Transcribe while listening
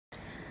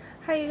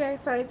Hi you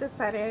guys, so I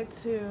decided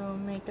to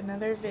make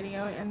another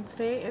video, and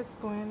today is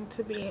going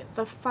to be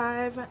the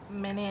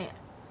 5-minute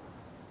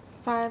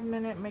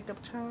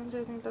makeup challenge.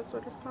 I think that's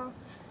what it's called.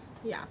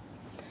 Yeah.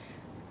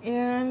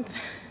 And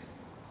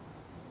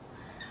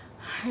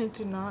I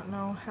do not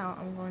know how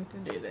I'm going to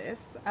do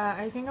this.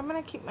 I think I'm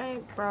going to keep my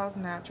brows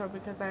natural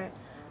because I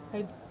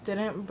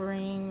didn't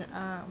bring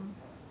an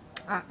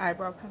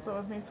eyebrow pencil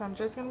with me, so I'm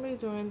just going to be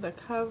doing the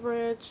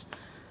coverage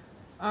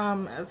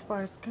as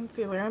far as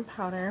concealer and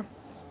powder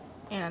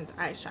and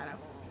eyeshadow.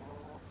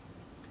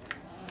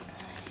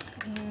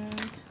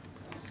 And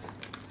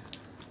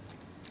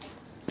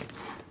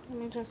let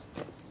me just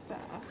get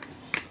stuff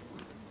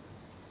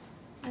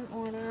in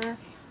order.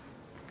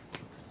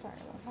 Sorry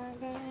about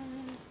that, guys.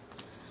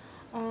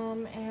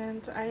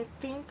 And I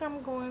think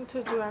I'm going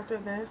to do after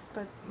this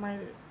my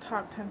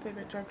top 10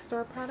 favorite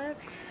drugstore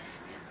products.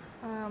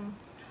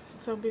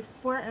 So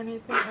before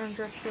anything, I'm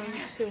just going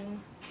to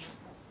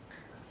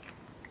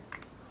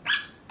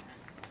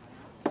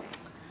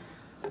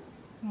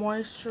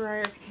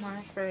moisturize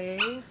my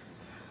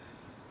face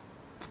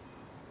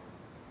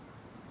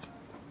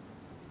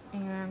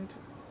and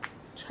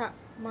chop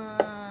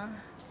my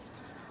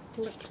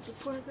lips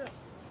before I go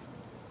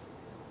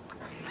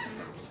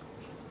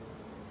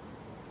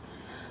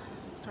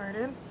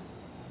started.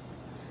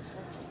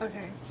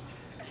 Okay,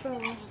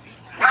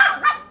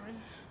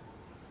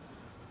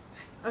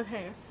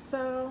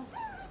 so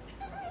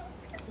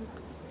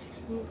oops,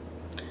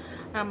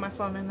 I have my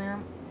phone in there,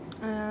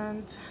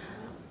 and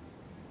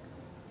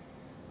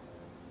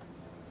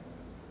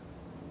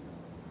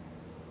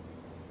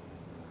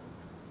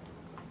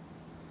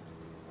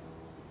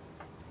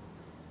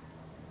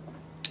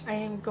I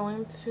am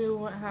going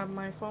to have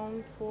my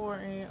phone for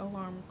a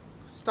alarm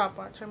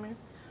stopwatch.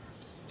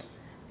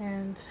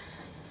 And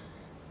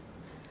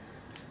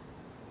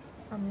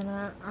I'm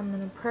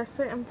gonna press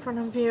it in front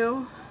of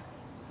you.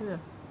 Yeah.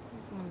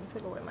 Let me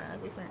take away my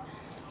ugly friend,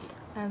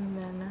 and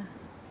then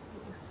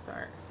you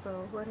start.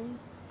 So ready?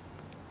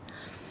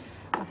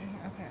 Okay.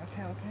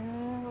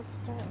 Let's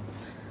start.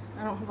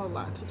 I don't have a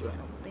lot to do, I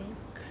don't think.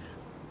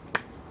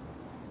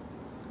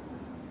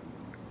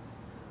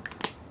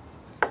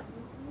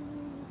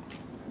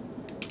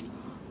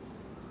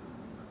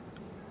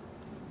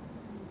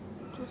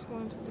 Just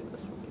going to do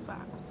this really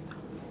fast.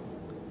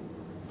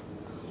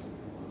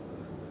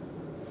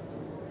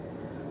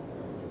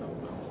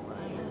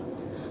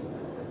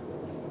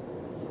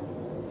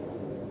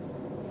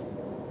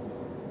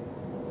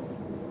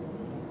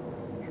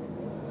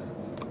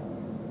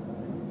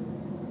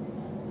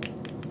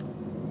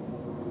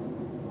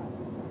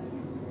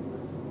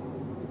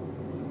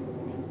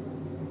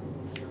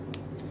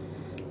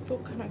 I feel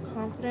kind of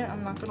confident.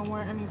 I'm not going to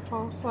wear any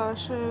false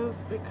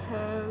lashes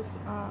because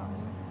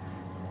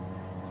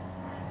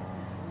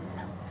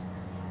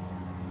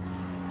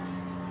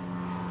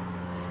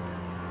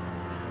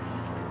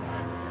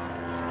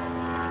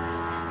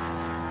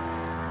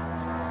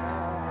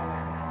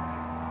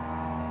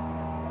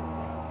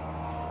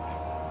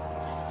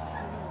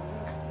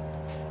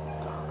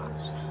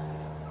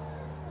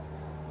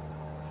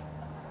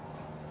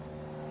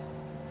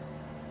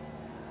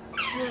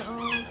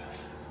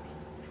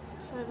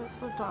sorry, that's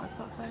the dogs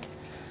outside.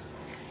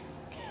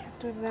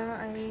 After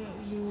that, I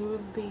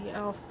use the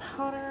e.l.f.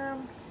 powder.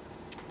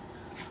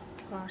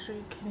 Gosh, are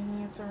you kidding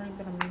me? It's already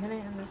been a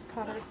minute and this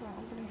powder is not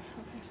opening.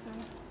 Okay, so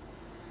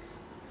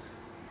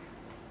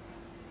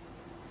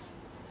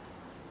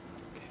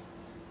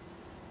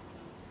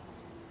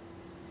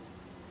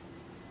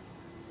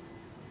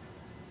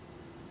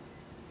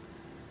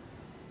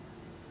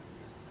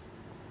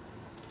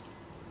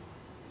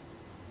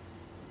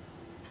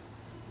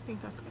I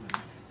think that's good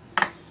enough.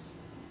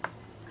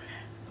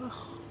 Oh,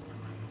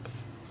 okay.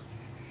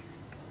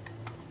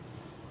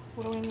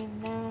 What do we need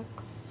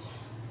next?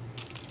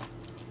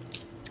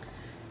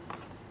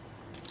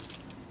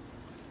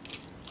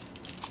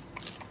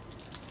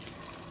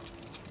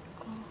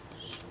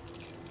 Gosh,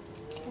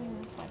 can't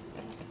even find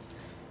it.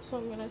 So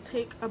I'm gonna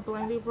take a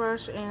blendy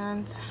brush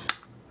and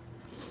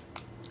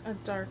a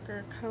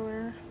darker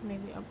color,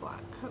 maybe a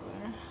black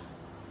color.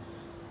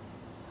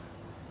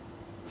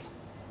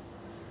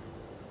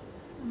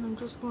 And I'm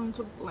just going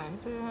to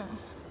blend it.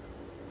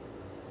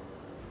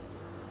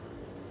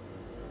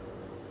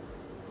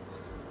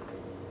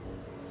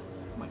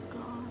 Oh my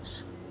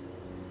gosh.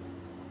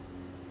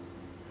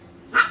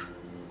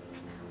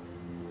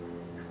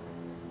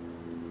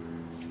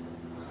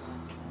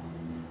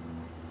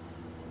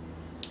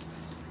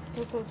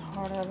 This is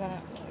harder than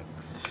it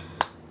looks.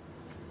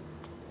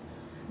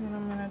 And then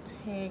I'm gonna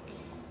take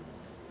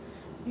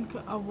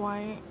a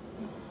white.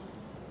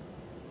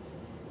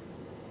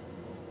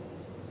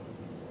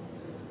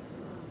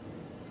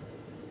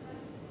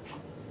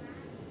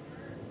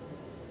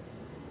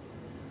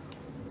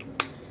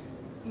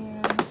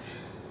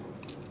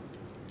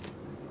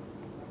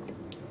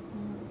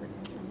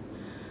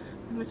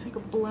 I'm gonna take a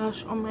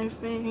blush on my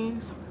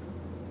face.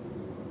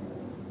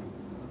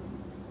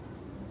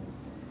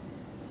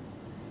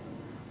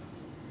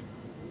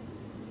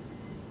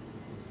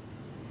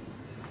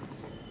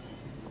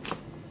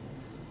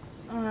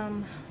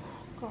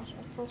 Gosh,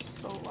 I feel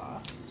so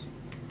lost.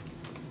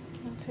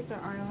 I'm gonna take an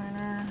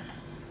eyeliner.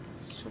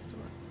 It's just a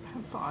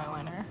pencil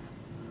eyeliner.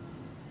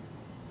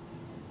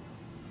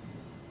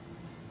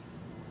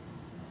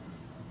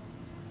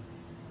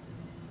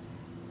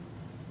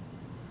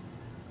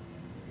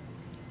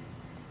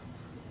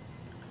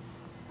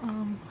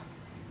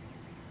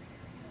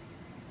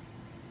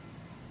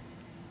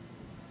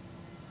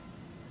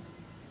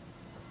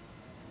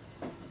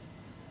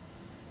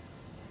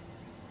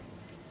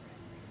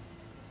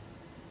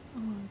 Oh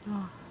my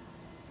god.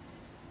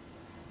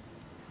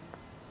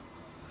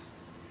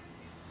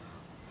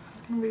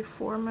 It's gonna be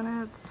 4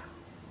 minutes.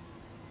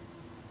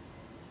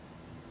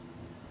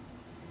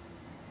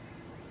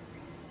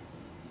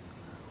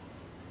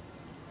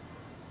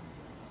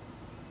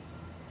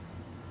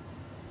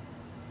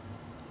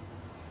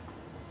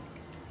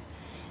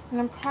 And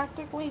I'm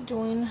practically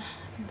doing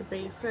the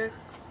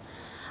basics.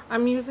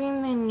 I'm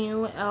using the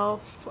new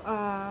e.l.f.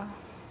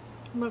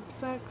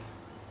 lipstick.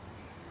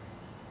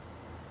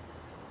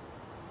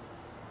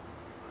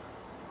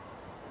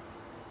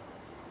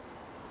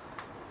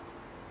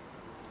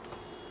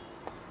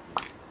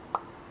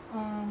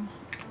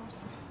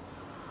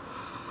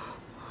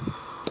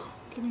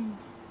 Getting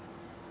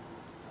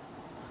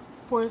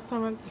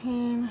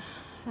 4:17.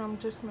 I'm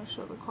just gonna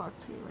show the clock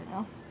to you right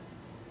now.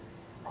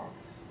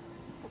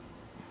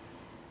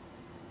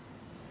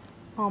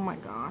 Oh my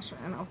gosh,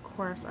 and of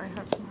course I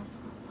had to mess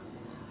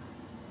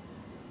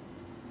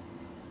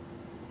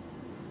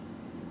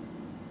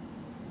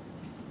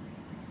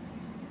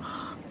up.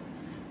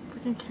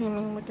 Freaking kidding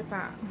me, look at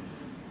that.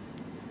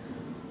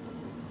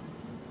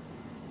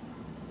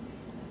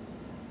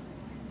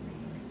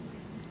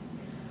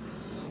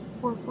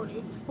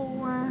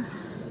 $4.44.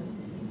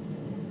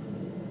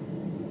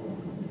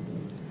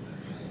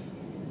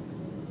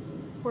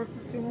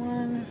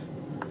 $4.51.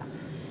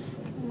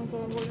 Oh my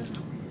god, what is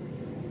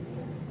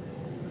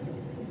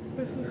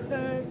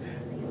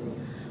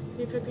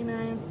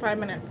 $8.59. 5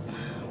 minutes.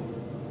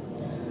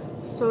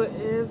 So it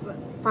is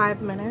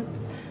 5 minutes.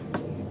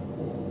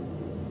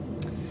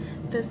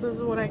 This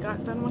is what I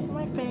got done with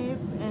my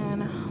face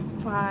in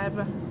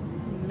 5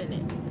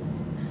 minutes.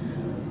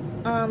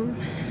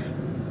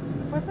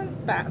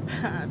 Wasn't that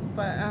bad,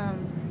 but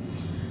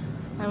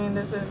I mean,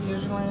 this is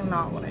usually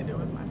not what I do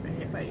with my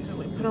face. I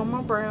usually put on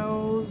my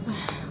brows.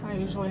 I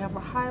usually have a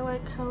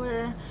highlight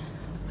color,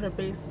 put a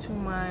base to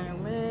my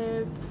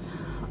lids.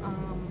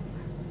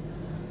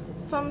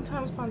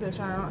 Sometimes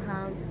foundation. I don't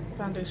have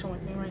foundation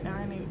with me right now.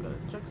 I need to go to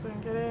the drugstore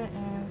and get it,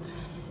 and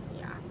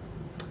yeah.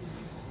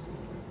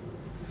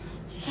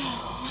 So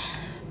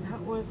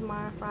that was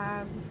my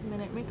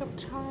 5-minute makeup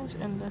challenge,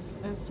 and this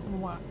is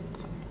what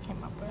I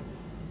came up with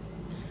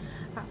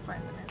at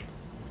 5 minutes.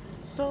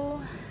 So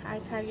I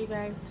tag you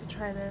guys to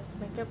try this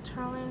makeup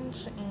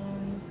challenge,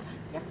 and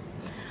yeah,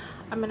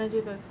 I'm gonna do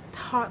the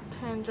top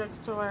 10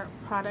 drugstore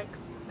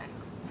products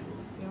next.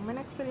 See you in my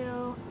next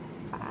video.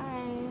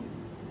 Bye.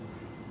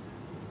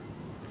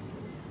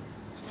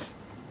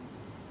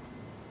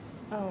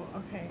 Oh,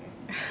 okay.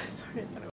 Sorry that